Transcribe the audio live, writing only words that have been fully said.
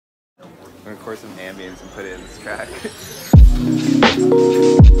I'm gonna record some ambience and put it in this track.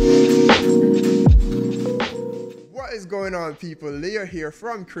 What is going on, people? Leo here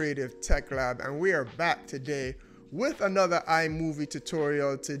from Creative Tech Lab, and we are back today with another iMovie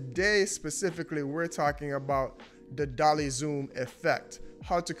tutorial. Today specifically we're talking about the Dolly zoom effect,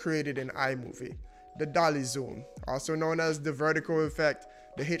 how to create it in iMovie. The Dolly zoom, also known as the vertical effect,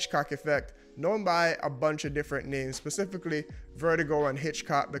 the Hitchcock effect, known by a bunch of different names, specifically Vertigo and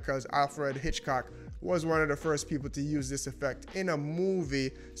Hitchcock, because Alfred Hitchcock was one of the first people to use this effect in a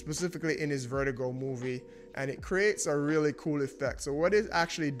movie, specifically in his Vertigo movie, and it creates a really cool effect. So what it's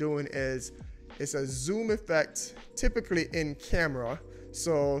actually doing is it's a zoom effect, typically in camera.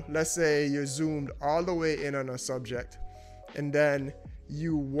 So let's say you're zoomed all the way in on a subject, and then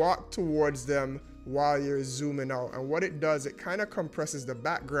you walk towards them while you're zooming out. And what it does, it kind of compresses the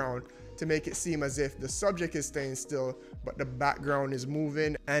background to make it seem as if the subject is staying still, but the background is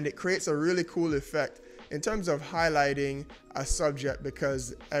moving. And it creates a really cool effect in terms of highlighting a subject,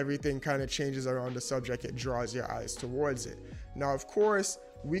 because everything kind of changes around the subject. It draws your eyes towards it. Now, of course,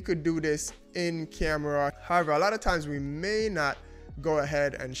 we could do this in camera. However, a lot of times we may not go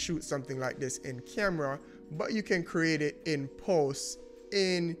ahead and shoot something like this in camera, but you can create it in post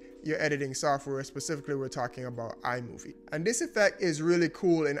in your editing software. Specifically, we're talking about iMovie. And this effect is really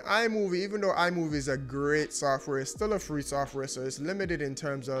cool in iMovie. Even though iMovie is a great software, it's still a free software, so it's limited in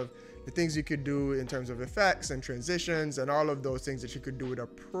terms of the things you could do in terms of effects and transitions and all of those things that you could do with a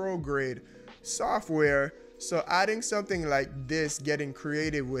pro grade software. So adding something like this, getting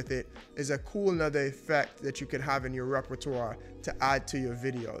creative with it, is a cool another effect that you can have in your repertoire to add to your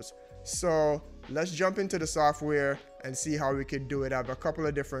videos. So let's jump into the software and see how we could do it. I have a couple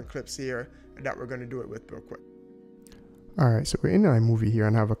of different clips here that we're going to do it with real quick. Alright, so we're in iMovie here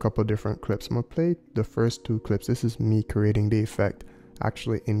and have a couple of different clips. I'm going to play the first two clips. This is me creating the effect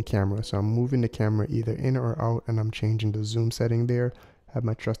actually in camera. So I'm moving the camera either in or out, and I'm changing the zoom setting there. I have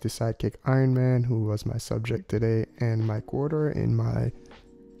my trusty sidekick Iron Man, who was my subject today, and my quarter in my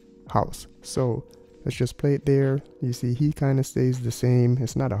house. So let's just play it there. You see he kind of stays the same.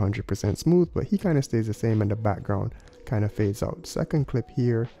 It's not 100% smooth, but he kind of stays the same, and the background kind of fades out. Second clip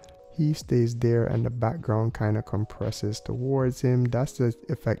here, he stays there and the background kind of compresses towards him. That's the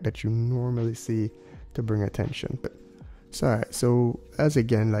effect that you normally see to bring attention. So as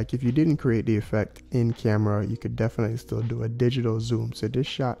again, like if you didn't create the effect in camera, you could definitely still do a digital zoom. So this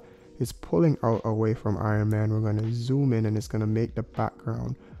shot is pulling out away from Iron Man. We're going to zoom in, and it's going to make the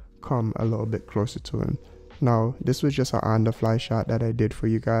background come a little bit closer to him. Now, this was just an on-the-fly shot that I did for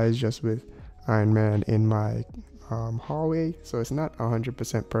you guys, just with Iron Man in my hallway. So it's not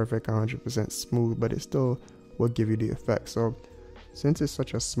 100% perfect, 100% smooth, but it still will give you the effect. So since it's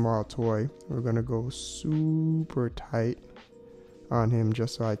such a small toy, we're gonna go super tight on him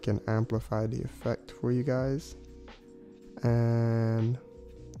just so I can amplify the effect for you guys. And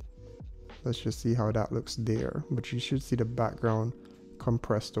let's just see how that looks there. But you should see the background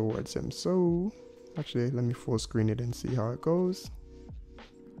compress towards him. So actually, let me full screen it and see how it goes.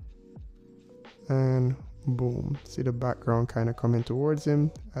 And boom, see the background kind of coming towards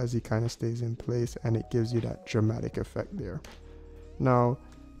him as he kind of stays in place, and it gives you that dramatic effect there. Now,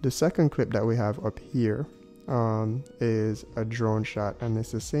 the second clip that we have up here is a drone shot, and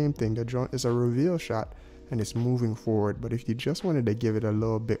it's the same thing. The drone is a reveal shot and it's moving forward, but if you just wanted to give it a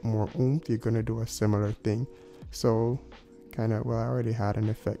little bit more oomph, you're gonna do a similar thing. So kind of, well, I already had an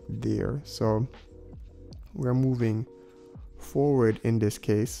effect there, so we're moving forward in this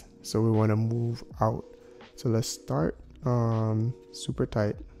case, so we want to move out. So let's start super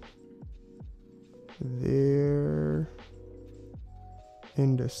tight there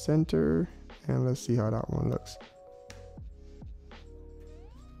in the center, and let's see how that one looks.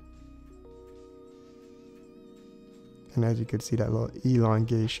 And as you can see, that little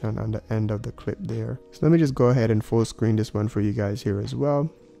elongation on the end of the clip there. So let me just go ahead and full screen this one for you guys here as well.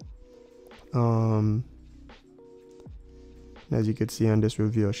 As you can see on this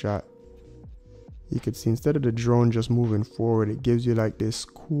reveal shot, you can see instead of the drone just moving forward, it gives you like this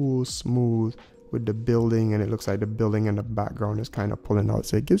cool smooth with the building, and it looks like the building in the background is kind of pulling out.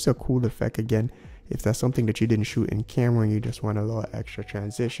 So it gives you a cool effect again. If that's something that you didn't shoot in camera and you just want a little extra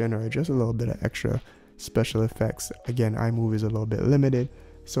transition or just a little bit of extra special effects, again, iMovie is a little bit limited,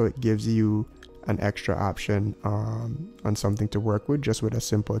 so it gives you an extra option on something to work with, just with a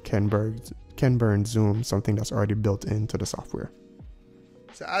simple Ken Burns zoom, something that's already built into the software.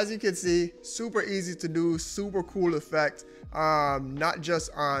 So as you can see, super easy to do, super cool effect, not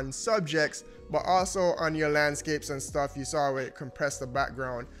just on subjects, but also on your landscapes and stuff. You saw where it compressed the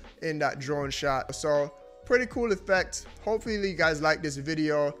background in that drone shot. So pretty cool effect. Hopefully you guys like this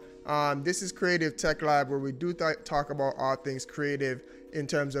video. This is Creative Tech Lab, where we do talk about all things creative in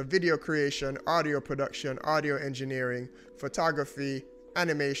terms of video creation, audio production, audio engineering, photography,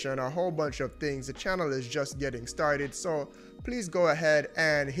 animation, a whole bunch of things. The channel is just getting started, so please go ahead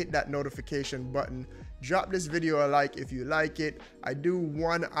and hit that notification button. Drop this video a like if you like it. I do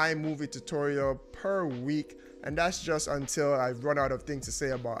one iMovie tutorial per week, and that's just until I run out of things to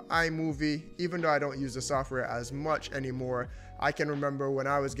say about iMovie. Even though I don't use the software as much anymore, I can remember when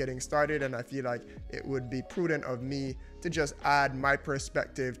I was getting started, and I feel like it would be prudent of me to just add my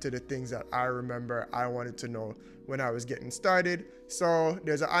perspective to the things that I remember I wanted to know when I was getting started. So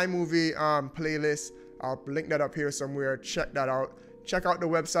there's an iMovie playlist. I'll link that up here somewhere. Check that out. Check out the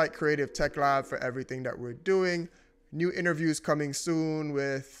website Creative Tech Lab for everything that we're doing. New interviews coming soon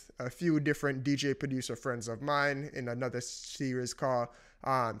with a few different DJ producer friends of mine in another series called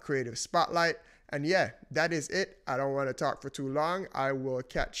Creative Spotlight. And yeah, that is it. I don't want to talk for too long. I will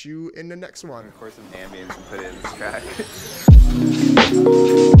catch you in the next one. Record some ambience and put it in this track.